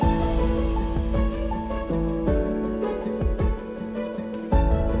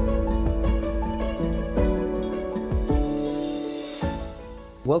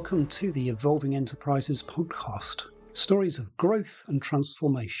Welcome to the Evolving Enterprises podcast, stories of growth and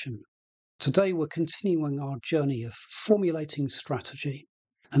transformation. Today we're continuing our journey of formulating strategy.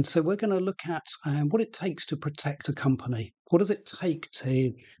 And so we're going to look at what it takes to protect a company. What does it take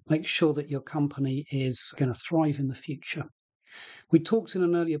to make sure that your company is going to thrive in the future? We talked in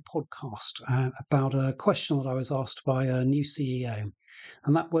an earlier podcast about a question that I was asked by a new CEO.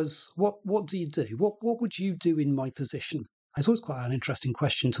 And that was, what do you do? What would you do in my position? It's always quite an interesting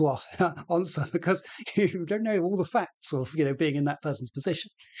question to answer because you don't know all the facts of being in that person's position.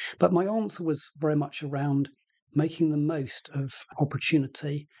 But my answer was very much around making the most of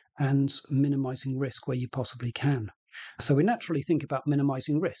opportunity and minimizing risk where you possibly can. So we naturally think about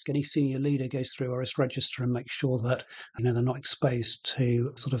minimizing risk. Any senior leader goes through a risk register and makes sure that they're not exposed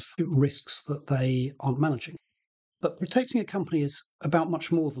to sort of risks that they aren't managing. But protecting a company is about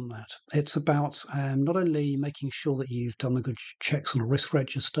much more than that. It's about not only making sure that you've done the good checks on a risk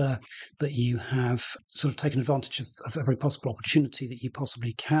register, that you have sort of taken advantage of every possible opportunity that you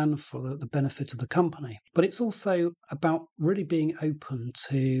possibly can for the benefit of the company, but it's also about really being open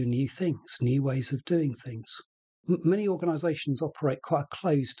to new things, new ways of doing things. Many organisations operate quite a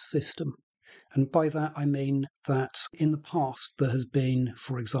closed system. And by that, I mean that in the past, there has been,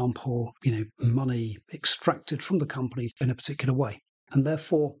 for example, money extracted from the company in a particular way. And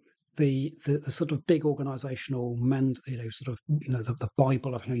therefore, the sort of big organisational the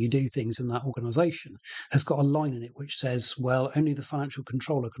Bible of how you do things in that organisation has got a line in it which says, well, only the financial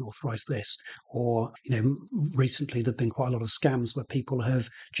controller can authorise this. Or, recently there've been quite a lot of scams where people have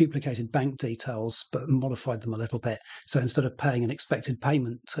duplicated bank details but modified them a little bit. So instead of paying an expected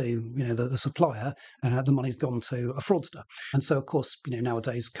payment to the supplier, the money's gone to a fraudster. And so, of course,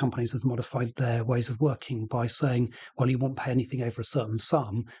 nowadays companies have modified their ways of working by saying, well, you won't pay anything over a certain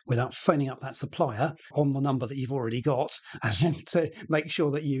sum without phoning up that supplier on the number that you've already got and to make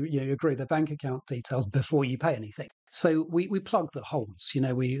sure that you agree their bank account details before you pay anything. So we plug the holes.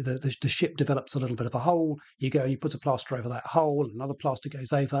 The ship develops a little bit of a hole. You go and you put a plaster over that hole, another plaster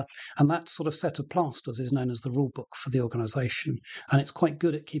goes over, and that sort of set of plasters is known as the rule book for the organisation. And it's quite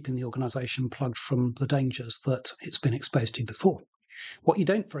good at keeping the organisation plugged from the dangers that it's been exposed to before. What you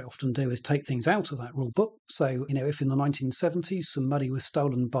don't very often do is take things out of that rule book. So, if in the 1970s some money was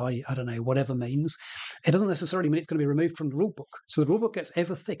stolen by, whatever means, it doesn't necessarily mean it's going to be removed from the rule book. So the rule book gets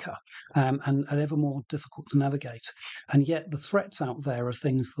ever thicker and ever more difficult to navigate. And yet the threats out there are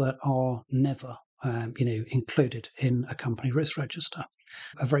things that are never, included in a company risk register.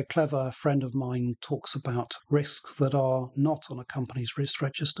 A very clever friend of mine talks about risks that are not on a company's risk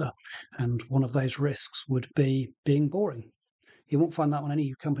register. And one of those risks would be being boring. You won't find that on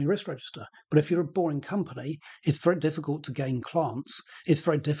any company risk register. But if you're a boring company, it's very difficult to gain clients. It's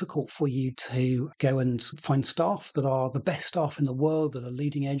very difficult for you to go and find staff that are the best staff in the world, that are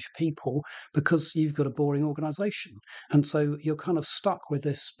leading edge people, because you've got a boring organization. And so you're kind of stuck with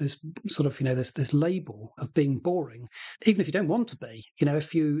this sort of, this label of being boring, even if you don't want to be.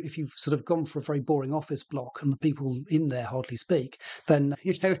 If you've sort of gone for a very boring office block and the people in there hardly speak, then,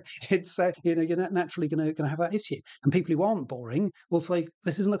 it's, you're naturally going to have that issue. And people who aren't boring will say,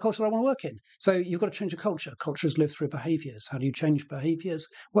 this isn't a culture I want to work in. So you've got to change a culture. Cultures live through behaviours. How do you change behaviours?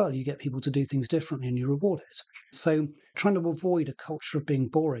 Well, you get people to do things differently and you reward it. So trying to avoid a culture of being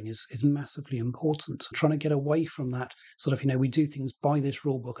boring is massively important. Trying to get away from that sort of, we do things by this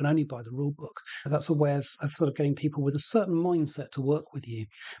rule book and only by the rule book. That's a way of sort of getting people with a certain mindset to work with you.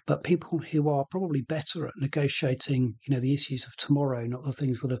 But people who are probably better at negotiating, the issues of tomorrow, not the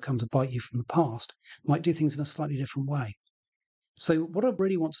things that have come to bite you from the past, might do things in a slightly different way. So what I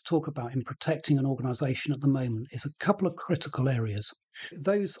really want to talk about in protecting an organisation at the moment is a couple of critical areas.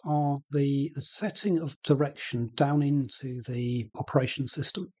 Those are the setting of direction down into the operation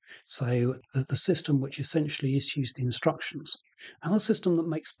system. So the system which essentially issues the instructions, and the system that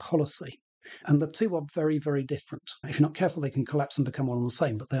makes policy. And the two are very, very different. If you're not careful, they can collapse and become one and the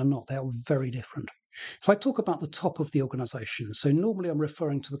same, but they are not. They are very different. If I talk about the top of the organisation, so normally I'm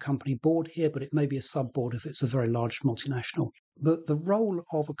referring to the company board here, but it may be a sub-board if it's a very large multinational. But the role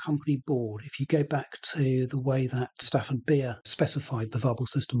of a company board, if you go back to the way that Stafford Beer specified the viable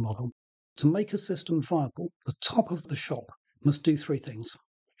system model, to make a system viable, the top of the shop must do three things.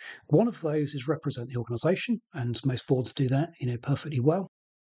 One of those is represent the organisation, and most boards do that, perfectly well.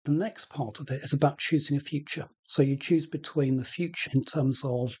 The next part of it is about choosing a future. So you choose between the future in terms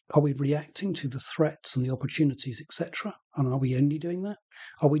of, are we reacting to the threats and the opportunities, etc.? And are we only doing that?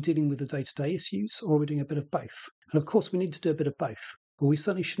 Are we dealing with the day-to-day issues, or are we doing a bit of both? And of course, we need to do a bit of both, but we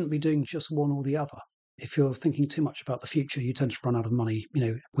certainly shouldn't be doing just one or the other. If you're thinking too much about the future, you tend to run out of money,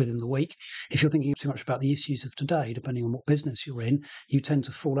 within the week. If you're thinking too much about the issues of today, depending on what business you're in, you tend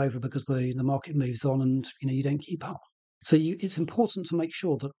to fall over because the market moves on and, you don't keep up. So it's important to make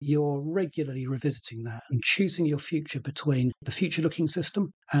sure that you're regularly revisiting that and choosing your future between the future-looking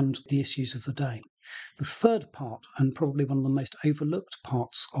system and the issues of the day. The third part, and probably one of the most overlooked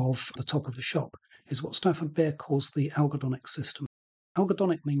parts of the top of the shop, is what Stafford Beer calls the Algodonic System.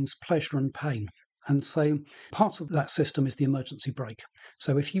 Algodonic means pleasure and pain. And so part of that system is the emergency brake.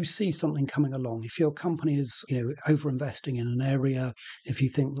 So if you see something coming along, if your company is, over-investing in an area, if you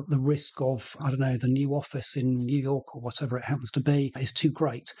think that the risk of, the new office in New York or whatever it happens to be is too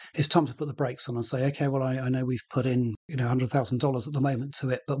great, it's time to put the brakes on and say, okay, well, I know we've put in, $100,000 at the moment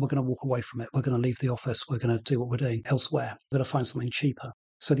to it, but we're going to walk away from it. We're going to leave the office. We're going to do what we're doing elsewhere. We're going to find something cheaper.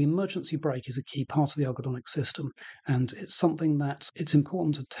 So the emergency brake is a key part of the Algodonic system, and it's something that it's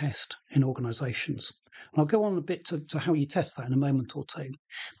important to test in organisations. And I'll go on a bit to how you test that in a moment or two.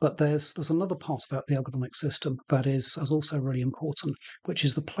 But there's another part about the Algodonic system that is also really important, which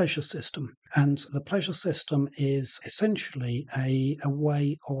is the pleasure system. And the pleasure system is essentially a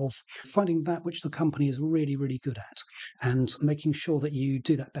way of finding that which the company is really, really good at and making sure that you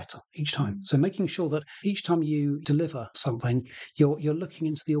do that better each time. So making sure that each time you deliver something, you're looking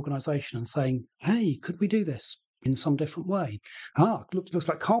into the organisation and saying, hey, could we do this in some different way? Looks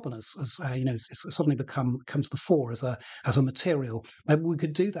like carbon has suddenly comes to the fore as a material. Maybe we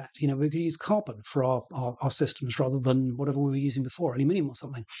could do that. We could use carbon for our systems rather than whatever we were using before, aluminium or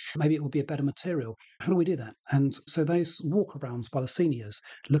something. Maybe it would be a better material. How do we do that? And so those walkarounds by the seniors,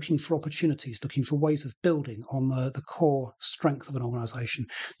 looking for opportunities, looking for ways of building on the core strength of an organisation,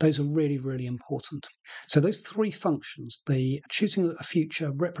 those are really, really important. So those three functions, the choosing a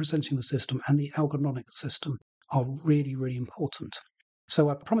future, representing the system, and the Algodonic system, are really, really important. So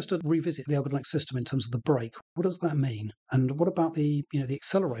I promised to revisit the Algodonic system in terms of the brake. What does that mean? And what about the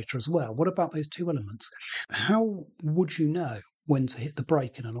accelerator as well? What about those two elements? How would you know when to hit the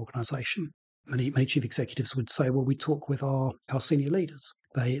brake in an organisation? Many chief executives would say, well, we talk with our senior leaders.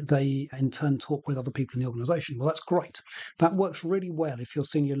 They in turn talk with other people in the organisation. Well, that's great. That works really well if your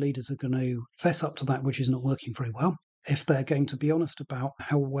senior leaders are going to fess up to that which is not working very well, if they're going to be honest about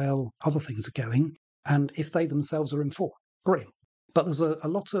how well other things are going, and if they themselves are informed. Brilliant. But there's a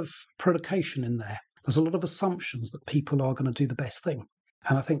lot of predication in there. There's a lot of assumptions that people are going to do the best thing.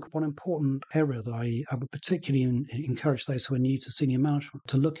 And I think one important area that I would particularly encourage those who are new to senior management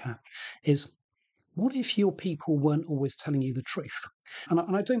to look at is, what if your people weren't always telling you the truth? And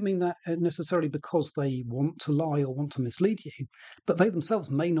I don't mean that necessarily because they want to lie or want to mislead you, but they themselves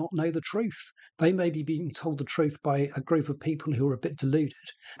may not know the truth. They may be being told the truth by a group of people who are a bit deluded.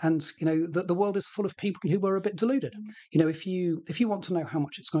 And, the world is full of people who are a bit deluded. If you want to know how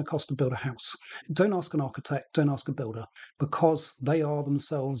much it's going to cost to build a house, don't ask an architect, don't ask a builder, because they are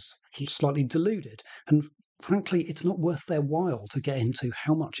themselves slightly deluded. And frankly, it's not worth their while to get into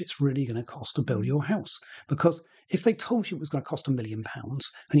how much it's really going to cost to build your house. Because if they told you it was going to cost £1 million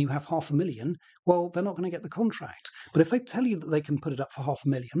and you have £500,000, well, they're not going to get the contract. But if they tell you that they can put it up for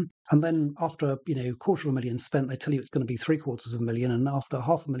 £500,000, and then after £250,000 spent, they tell you it's going to be £750,000, and after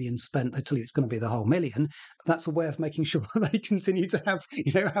 £500,000 spent, they tell you it's going to be the whole million, that's a way of making sure that they continue to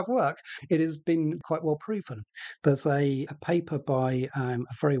have work. It has been quite well proven. There's a paper by a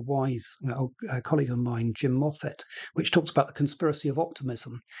very wise colleague of mine, Jim Moffat, which talks about the conspiracy of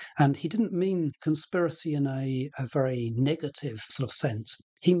optimism. And he didn't mean conspiracy in a very negative sort of sense.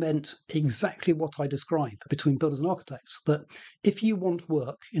 He meant exactly what I described between builders and architects, that if you want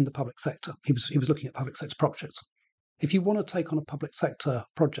work in the public sector, he was looking at public sector projects. If you want to take on a public sector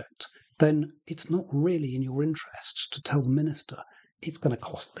project, then it's not really in your interest to tell the minister it's going to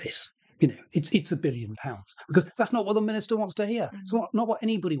cost this. It's £1 billion, because that's not what the minister wants to hear. It's not what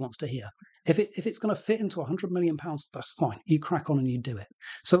anybody wants to hear. If it's going to fit into £100 million, that's fine. You crack on and you do it.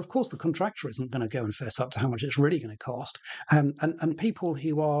 So of course the contractor isn't going to go and fess up to how much it's really going to cost. And people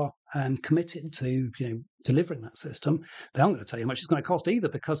who are committed to delivering that system, they aren't going to tell you how much it's going to cost either,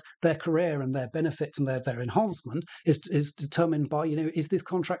 because their career and their benefits and their enhancement is determined by, is this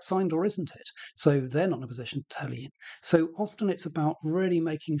contract signed or isn't it? So they're not in a position to tell you. So often it's about really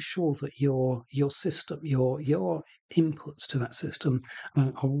making sure that your system, your inputs to that system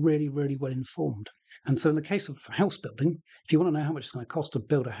are really, really well informed. And so in the case of house building, if you want to know how much it's going to cost to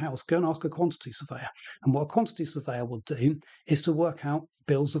build a house, go and ask a quantity surveyor. And what a quantity surveyor will do is to work out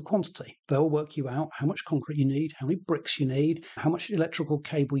bills of quantity. They'll work you out how much concrete you need, how many bricks you need, how much electrical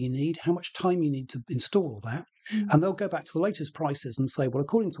cable you need, how much time you need to install all that. And they'll go back to the latest prices and say, well,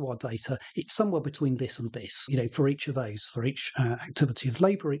 according to our data, it's somewhere between this and this, for each of those, for each activity of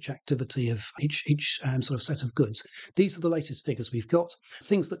labour, each activity of each sort of set of goods. These are the latest figures we've got.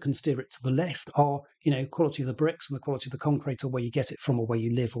 Things that can steer it to the left are, quality of the bricks and the quality of the concrete, or where you get it from, or where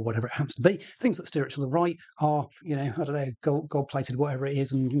you live, or whatever it happens to be. Things that steer it to the right are, I don't know, gold plated, whatever it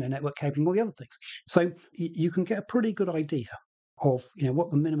is, and network cabling, all the other things. So you can get a pretty good idea of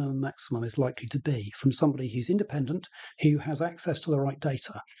what the minimum and maximum is likely to be from somebody who's independent, who has access to the right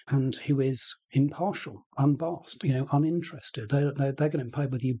data, and who is impartial, unbiased, uninterested. They're going to imply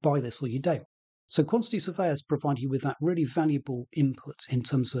whether you buy this or you don't. So quantity surveyors provide you with that really valuable input in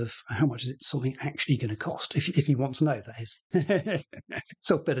terms of how much is something actually going to cost, if you want to know, that is.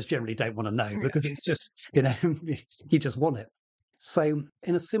 Self-bidders generally don't want to know, because it's just, you just want it. So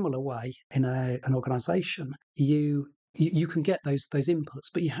in a similar way, in an organisation, you can get those inputs,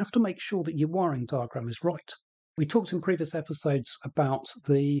 but you have to make sure that your wiring diagram is right. We talked in previous episodes about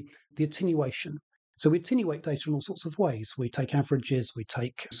the attenuation. So we attenuate data in all sorts of ways. We take averages, we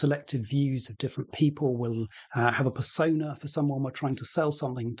take selective views of different people, we'll have a persona for someone we're trying to sell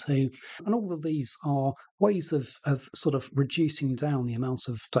something to. And all of these are ways of sort of reducing down the amount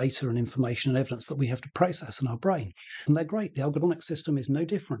of data and information and evidence that we have to process in our brain. And they're great. The algodonic system is no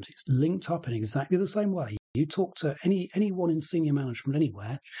different. It's linked up in exactly the same way. You talk to anyone in senior management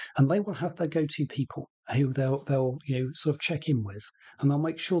anywhere, and they will have their go-to people who they'll sort of check in with, and they'll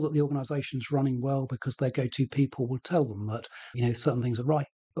make sure that the organisation's running well, because their go-to people will tell them that certain things are right.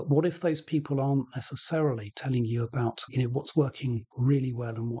 But what if those people aren't necessarily telling you about what's working really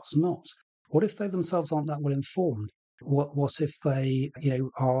well and what's not? What if they themselves aren't that well informed? What if they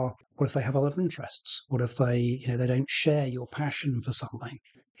are? What if they have other interests? What if they they don't share your passion for something?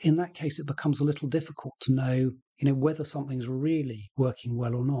 In that case, it becomes a little difficult to know whether something's really working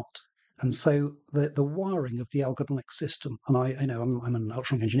well or not. And so the wiring of the algodonic system, and I'm an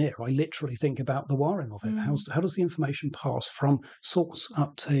electronic engineer, I literally think about the wiring of it. How does the information pass from source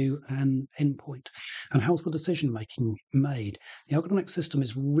up to an endpoint? And how's the decision making made? The algodonic system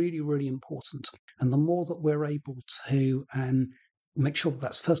is really, really important. And the more that we're able to make sure that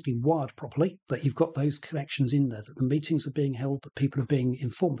that's firstly wired properly, that you've got those connections in there, that the meetings are being held, that people are being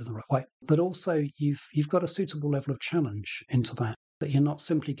informed in the right way, but also you've got a suitable level of challenge into that you're not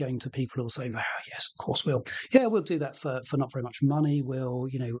simply going to people who will say, yes, of course we'll do that for not very much money, we'll,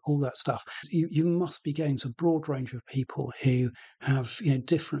 all that stuff. You must be going to a broad range of people who have,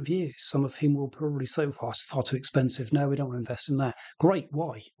 different views, some of whom will probably say, it's far too expensive. No, we don't want to invest in that. Great,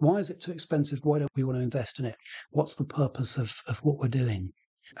 why? Why is it too expensive? Why don't we want to invest in it? What's the purpose of what we're doing?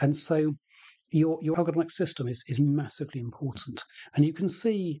 And so your algodonic system is massively important. And you can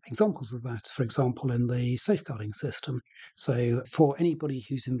see examples of that, for example, in the safeguarding system. So for anybody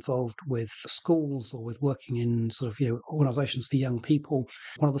who's involved with schools or with working in sort of, organisations for young people,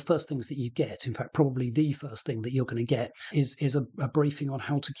 one of the first things that you get, in fact, probably the first thing that you're going to get is a briefing on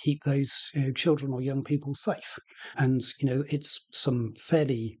how to keep those children or young people safe. And, it's some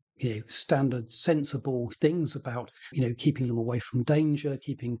fairly standard, sensible things about, keeping them away from danger,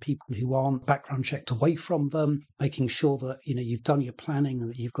 keeping people who aren't background checked away from them, making sure that, you've done your planning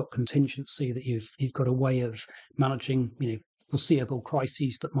and that you've got contingency, that you've got a way of managing, foreseeable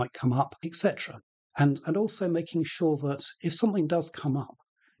crises that might come up, etc. And also making sure that if something does come up,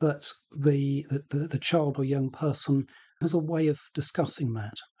 that the child or young person has a way of discussing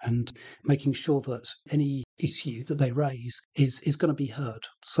that and making sure that any issue that they raise is going to be heard.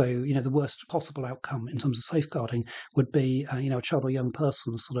 So, the worst possible outcome in terms of safeguarding would be, a child or young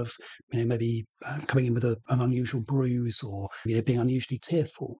person sort of, maybe coming in with an unusual bruise or, being unusually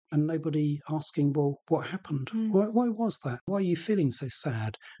tearful, and nobody asking, well, what happened? Why was that? Why are you feeling so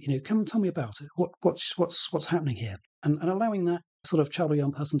sad? Come and tell me about it. What's happening here? And allowing that sort of child or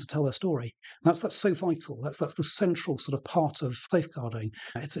young person to tell their story. That's so vital. That's the central sort of part of safeguarding.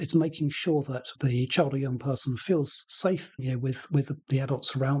 It's making sure that the child or young person feels safe, with the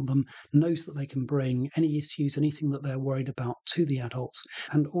adults around them, knows that they can bring any issues, anything that they're worried about to the adults,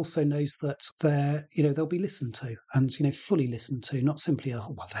 and also knows that they'll be listened to and fully listened to, not simply they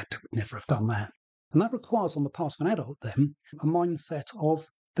would never have done that. And that requires on the part of an adult then a mindset of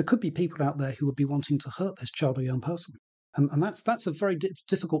there could be people out there who would be wanting to hurt this child or young person. And that's a very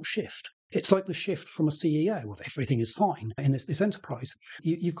difficult shift. It's like the shift from a CEO of everything is fine in this enterprise.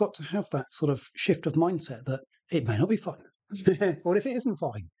 You've got to have that sort of shift of mindset that it may not be fine. What if it isn't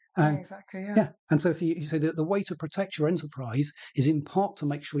fine? Exactly, yeah. And so if you say that the way to protect your enterprise is in part to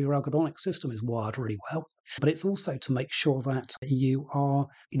make sure your algodonic system is wired really well, but it's also to make sure that you are,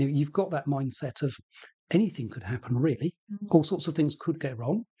 you've got that mindset of anything could happen, really. All sorts of things could go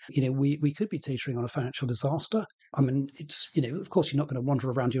wrong. we could be teetering on a financial disaster. I mean, it's, of course, you're not going to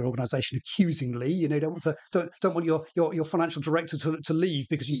wander around your organisation accusingly. Don't want your financial director to leave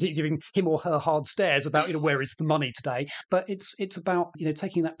because you keep giving him or her hard stares about, where is the money today. But it's about,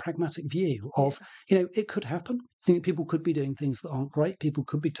 taking that pragmatic view of, it could happen. I think people could be doing things that aren't great. People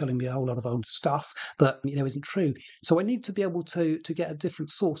could be telling me a whole lot of old stuff that, isn't true. So I need to be able to get at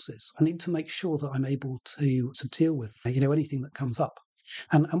different sources. I need to make sure that I'm able to deal with, anything that comes up.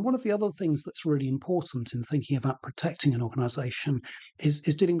 And one of the other things that's really important in thinking about protecting an organisation is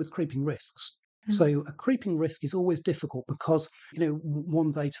dealing with creeping risks. So a creeping risk is always difficult because,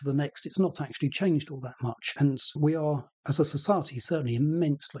 one day to the next, it's not actually changed all that much. And we are, as a society, certainly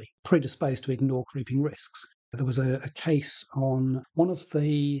immensely predisposed to ignore creeping risks. There was a case on one of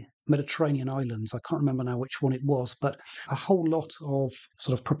the Mediterranean islands. I can't remember now which one it was, but a whole lot of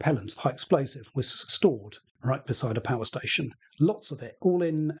sort of propellant, high explosive, was stored right beside a power station. Lots of it, all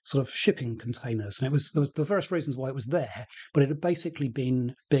in sort of shipping containers. And there was the various reasons why it was there, but it had basically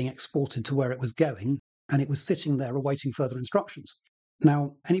been being exported to where it was going, and it was sitting there awaiting further instructions.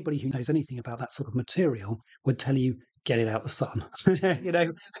 Now, anybody who knows anything about that sort of material would tell you, get it out the sun,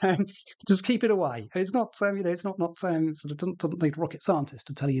 just keep it away. It's not, it's not sort of doesn't need a rocket scientist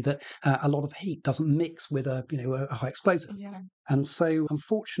to tell you that a lot of heat doesn't mix with a high explosive. Yeah. And so,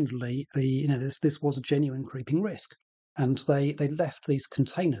 unfortunately, this was a genuine creeping risk. And they left these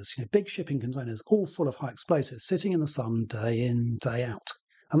containers, big shipping containers, all full of high explosives, sitting in the sun day in, day out.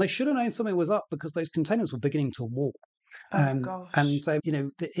 And they should have known something was up because those containers were beginning to warp. Gosh. And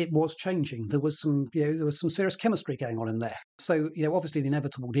it was changing. There was some serious chemistry going on in there. So obviously the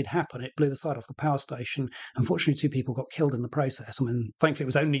inevitable did happen. It blew the side off the power station. Unfortunately, 2 people got killed in the process. I mean, thankfully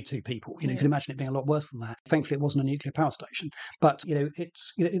it was only 2 people. You can imagine it being a lot worse than that. Thankfully, it wasn't a nuclear power station. But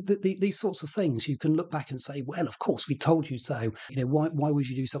it's these sorts of things you can look back and say, well, of course we told you so. Why would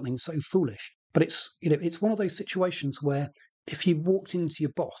you do something so foolish? But it's one of those situations where, if you walked into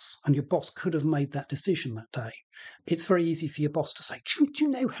your boss and your boss could have made that decision that day, it's very easy for your boss to say, do you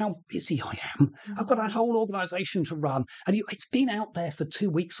know how busy I am? I've got a whole organisation to run, and it's been out there for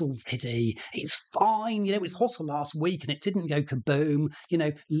 2 weeks already. It's fine. It was hotter last week and it didn't go kaboom.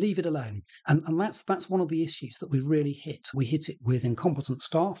 Leave it alone. And that's one of the issues that we really hit. We hit it with incompetent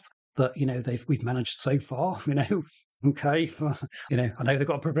staff that, we've managed so far, Okay, well, I know they've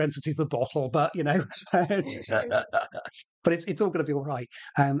got a propensity to the bottle, but but it's all going to be all right.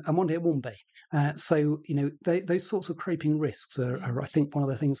 And one day it won't be. So those sorts of creeping risks are, I think, one of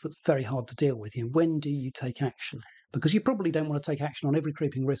the things that's very hard to deal with. When do you take action? Because you probably don't want to take action on every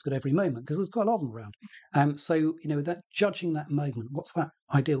creeping risk at every moment, because there's quite a lot of them around. So that judging that moment, what's that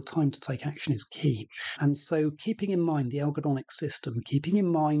ideal time to take action, is key. And so keeping in mind the algodonic system, keeping in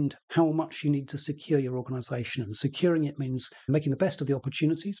mind how much you need to secure your organisation, and securing it means making the best of the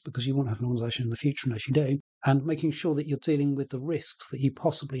opportunities, because you want to have an organisation in the future, and as you do, and making sure that you're dealing with the risks that you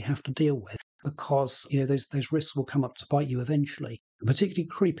possibly have to deal with, because those risks will come up to bite you eventually, and particularly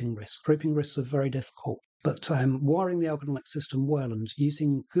creeping risks. Creeping risks are very difficult. But wiring the algodonic system well and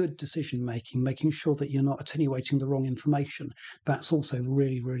using good decision making, making sure that you're not attenuating the wrong information, that's also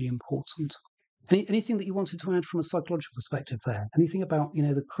really, really important. Anything that you wanted to add from a psychological perspective there? Anything about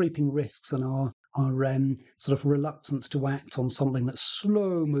the creeping risks and our sort of reluctance to act on something that's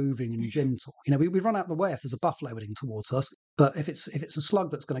slow moving and gentle? We run out of the way if there's a buffalo heading towards us, but if it's a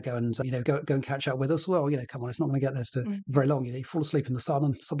slug that's going to go and go and catch up with us, well, come on, it's not going to get there for very long. You fall asleep in the sun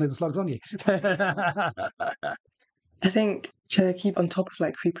and suddenly the slug's on you. I think to keep on top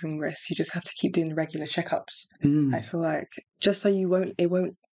of creeping risks, you just have to keep doing regular checkups. I feel like just so it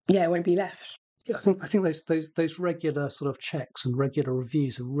won't be left. Yeah, I think those regular sort of checks and regular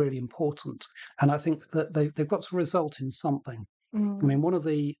reviews are really important, and I think that they've got to result in something. I mean, one of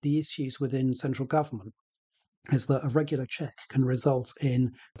the issues within central government is that a regular check can result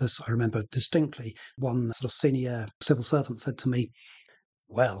in this. I remember distinctly one sort of senior civil servant said to me,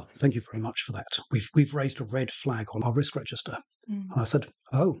 "Well, thank you very much for that. We've raised a red flag on our risk register." And I said,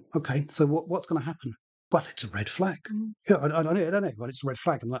 "Oh, okay. So what's going to happen?" "Well, it's a red flag." Yeah, I don't know. Well, it's a red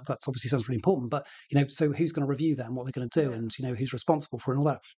flag, and that obviously sounds really important. But so who's going to review that, and what they're going to do, and who's responsible for it, and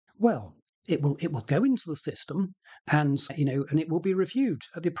all that? Well, it will go into the system, and and it will be reviewed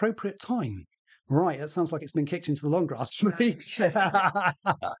at the appropriate time. Right, that sounds like it's been kicked into the long grass to me.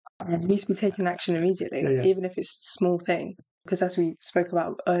 You need to be taking action immediately, even if it's a small thing. Because as we spoke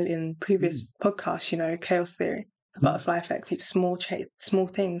about earlier in previous podcasts, chaos theory, butterfly effect, small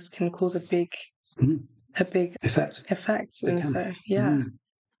things can cause a big effect. They And can. so, yeah.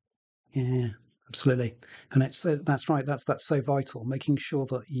 Yeah, Absolutely, and that's right. That's so vital. Making sure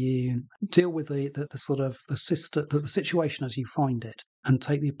that you deal with the sort of the situation as you find it, and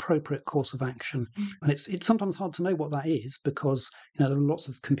take the appropriate course of action. And it's sometimes hard to know what that is because there are lots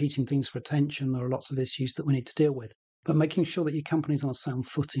of competing things for attention. There are lots of issues that we need to deal with. But making sure that your company's on a sound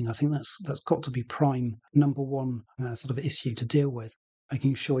footing, I think that's got to be prime number one sort of issue to deal with.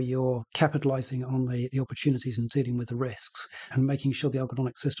 Making sure you're capitalising on the opportunities and dealing with the risks, and making sure the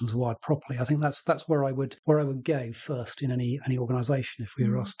algodonic systems are wired properly. I think that's where I would go first in any organisation if we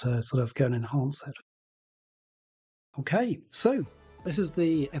were asked to sort of go and enhance it. Okay, so this is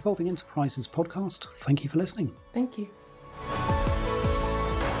the Evolving Enterprises podcast. Thank you for listening. Thank you.